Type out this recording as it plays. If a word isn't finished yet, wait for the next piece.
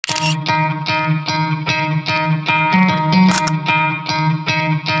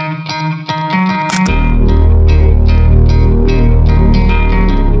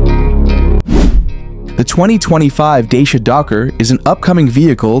2025 Dacia Dokker is an upcoming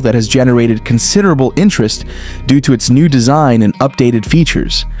vehicle that has generated considerable interest due to its new design and updated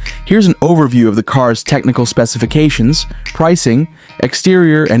features. Here's an overview of the car's technical specifications, pricing,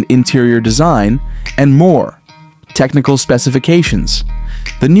 exterior and interior design, and more. Technical specifications.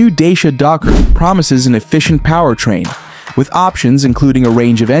 The new Dacia Dokker promises an efficient powertrain, with options including a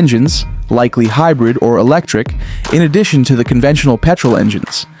range of engines, likely hybrid or electric, in addition to the conventional petrol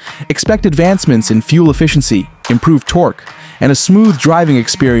engines. Expect advancements in fuel efficiency, improved torque, and a smooth driving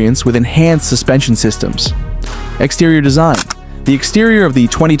experience with enhanced suspension systems. Exterior design. The exterior of the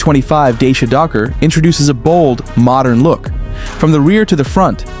 2025 Dacia Dokker introduces a bold, modern look. From the rear to the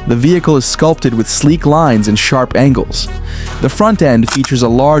front, the vehicle is sculpted with sleek lines and sharp angles. The front end features a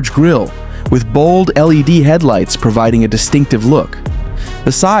large grille, with bold LED headlights providing a distinctive look.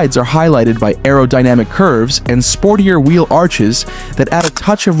 The sides are highlighted by aerodynamic curves and sportier wheel arches that add a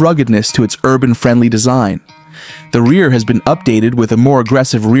touch of ruggedness to its urban-friendly design. The rear has been updated with a more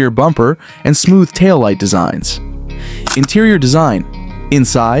aggressive rear bumper and smooth taillight designs. Interior design.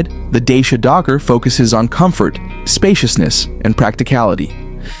 Inside, the Dacia Dokker focuses on comfort, spaciousness, and practicality.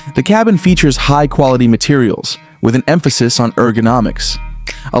 The cabin features high-quality materials, with an emphasis on ergonomics.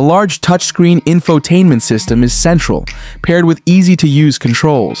 A large touchscreen infotainment system is central, paired with easy-to-use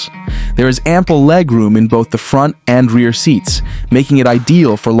controls. There is ample legroom in both the front and rear seats, making it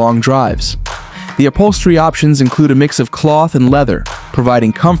ideal for long drives. The upholstery options include a mix of cloth and leather,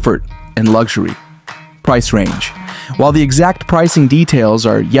 providing comfort and luxury. Price range. While the exact pricing details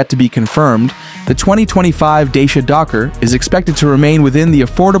are yet to be confirmed, the 2025 Dacia Dokker is expected to remain within the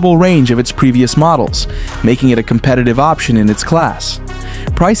affordable range of its previous models, making it a competitive option in its class.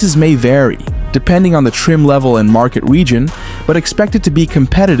 Prices may vary, depending on the trim level and market region, but expected to be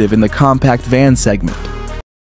competitive in the compact van segment.